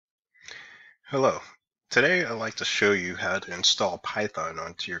Hello. Today I'd like to show you how to install Python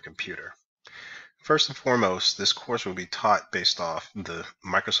onto your computer. First and foremost, this course will be taught based off the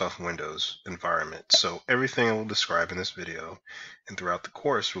Microsoft Windows environment. So everything I will describe in this video and throughout the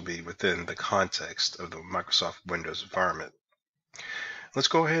course will be within the context of the Microsoft Windows environment. Let's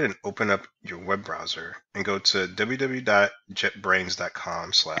go ahead and open up your web browser and go to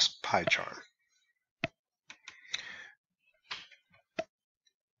www.jetbrains.com/Pycharm.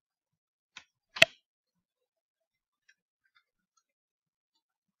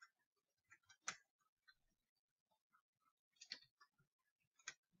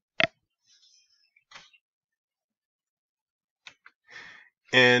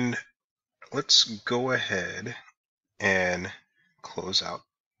 And let's go ahead and close out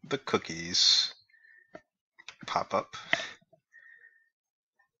the cookies pop-up.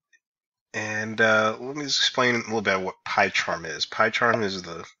 And let me just explain a little bit what Pycharm is. Pycharm is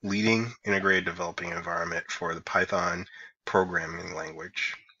the leading integrated developing environment for the Python programming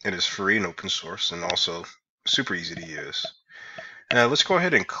language. It is free and open source and also super easy to use. Now let's go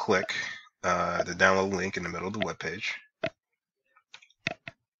ahead and click the download link in the middle of the web page.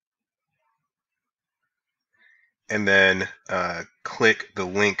 And then click the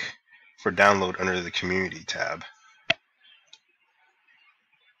link for download under the Community tab.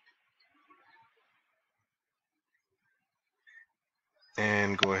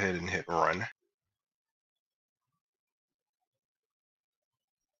 And go ahead and hit run.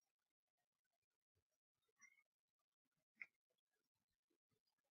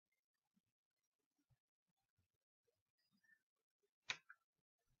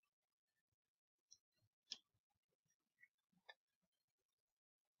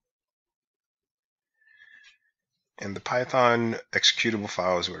 And the Python executable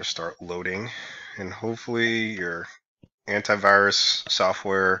file is going to start loading, and hopefully your antivirus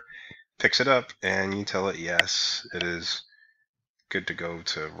software picks it up and you tell it yes, it is good to go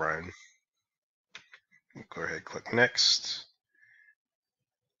to run. Go ahead, click next.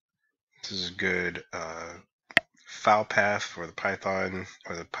 This is a good file path for the Python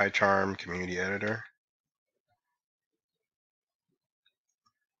or the Pycharm community editor.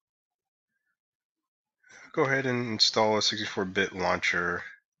 Go ahead and install a 64-bit launcher.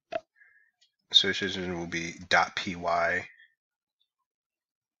 Association will be .py,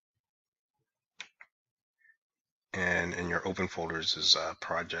 and in your open folders is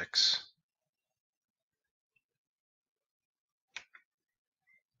projects.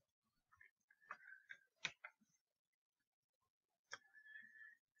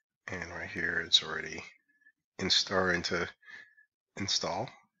 And right here it's already starting to install.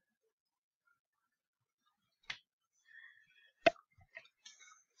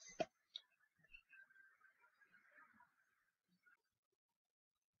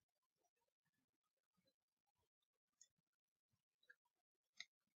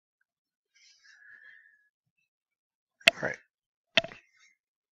 All right.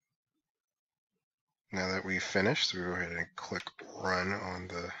 Now that we've finished, we'll go ahead and click run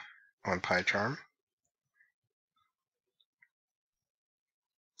on Pycharm.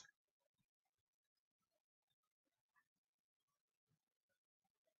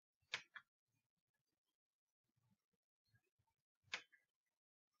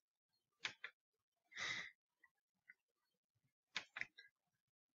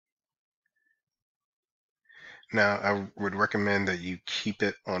 Now, I would recommend that you keep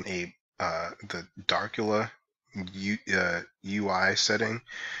it on the Darkula UI setting.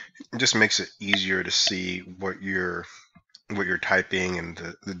 It just makes it easier to see what you're typing and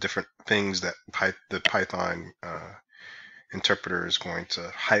the different things that the Python interpreter is going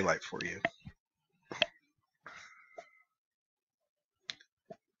to highlight for you.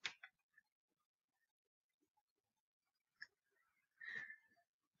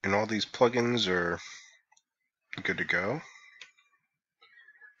 And all these plugins are good to go.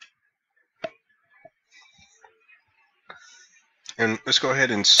 And let's go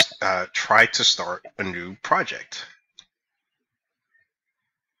ahead and try to start a new project.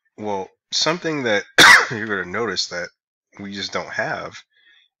 Well, something that you're going to notice that we just don't have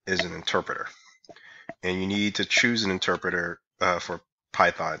is an interpreter. And you need to choose an interpreter for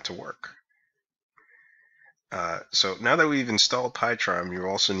Python to work. So now that we've installed Pycharm, you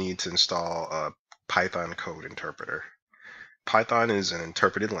also need to install a Python code interpreter. Python is an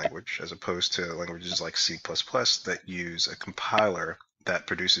interpreted language as opposed to languages like C++ that use a compiler that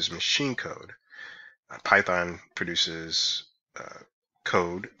produces machine code. Python produces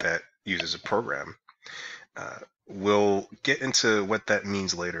code that uses a program. We'll get into what that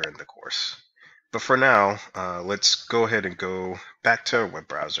means later in the course. But for now, let's go ahead and go back to our web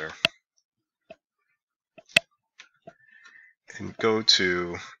browser. and go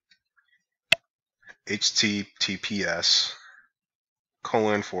to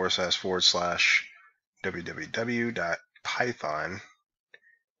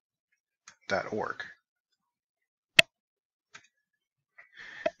https://www.python.org.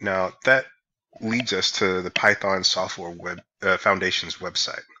 Now that leads us to the Python Software Foundation's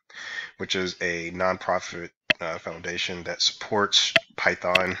website, which is a nonprofit foundation that supports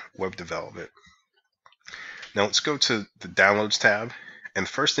Python web development. Now let's go to the Downloads tab, and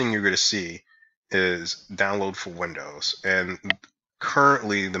the first thing you're going to see is Download for Windows. And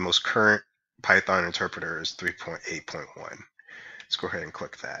currently, the most current Python interpreter is 3.8.1. Let's go ahead and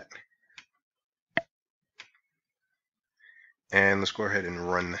click that. And let's go ahead and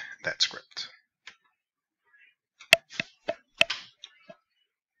run that script.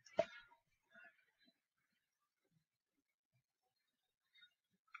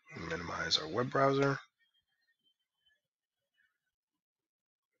 Minimize our web browser.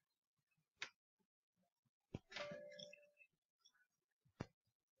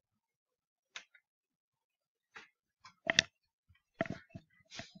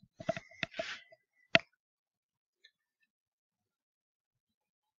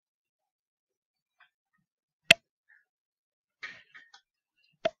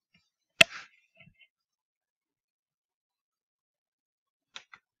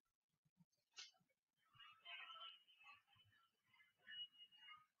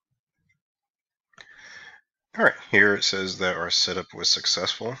 All right, here it says that our setup was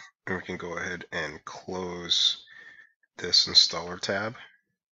successful, and we can go ahead and close this installer tab.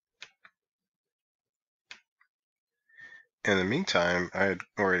 In the meantime, I had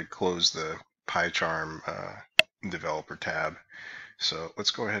already closed the Pycharm developer tab, so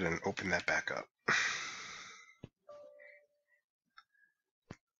let's go ahead and open that back up.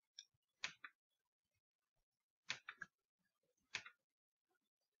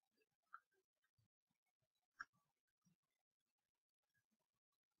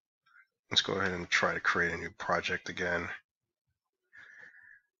 Let's go ahead and try to create a new project again.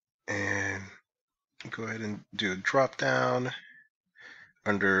 And go ahead and do a drop down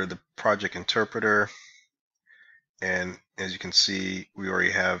under the project interpreter. And as you can see, we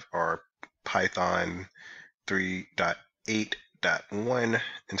already have our Python 3.8.1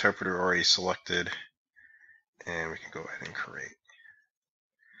 interpreter already selected. And we can go ahead and create.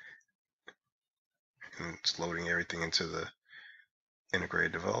 And it's loading everything into the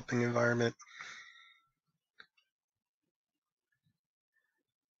integrated developing environment.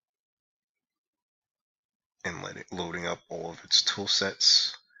 And loading up all of its tool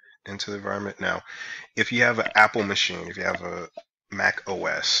sets into the environment. Now, if you have an Apple machine, if you have a Mac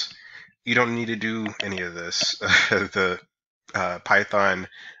OS, you don't need to do any of this. The Python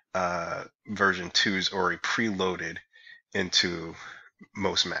version 2 is already preloaded into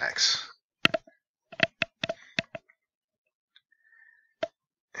most Macs.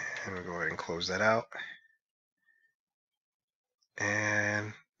 And we'll go ahead and close that out.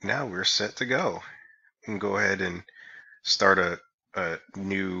 And now we're set to go. We can go ahead and start a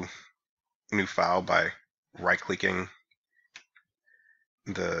new file by right-clicking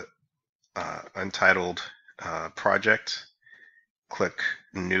the untitled project, click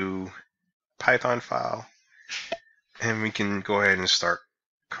New Python file, and we can go ahead and start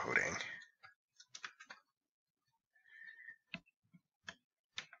coding.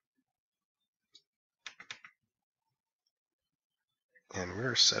 And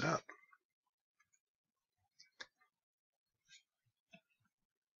we're set up.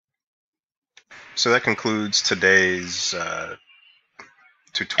 So that concludes today's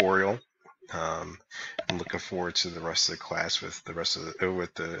tutorial. I'm looking forward to the rest of the class with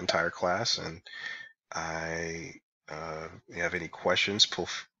the entire class. And if you have any questions,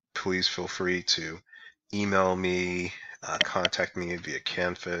 please feel free to email me, contact me via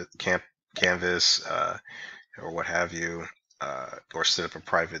Canvas, or what have you, or set up a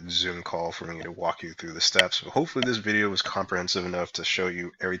private Zoom call for me to walk you through the steps. But hopefully this video was comprehensive enough to show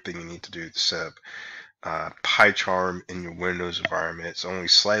you everything you need to do to set up Pycharm in your Windows environment. It's only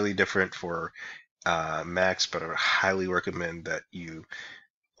slightly different for Macs, but I highly recommend that you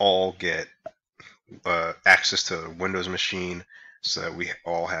all get access to a Windows machine so that we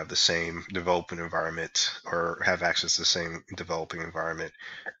all have the same development environment, or have access to the same developing environment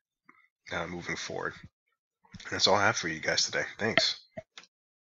moving forward. And that's all I have for you guys today. Thanks.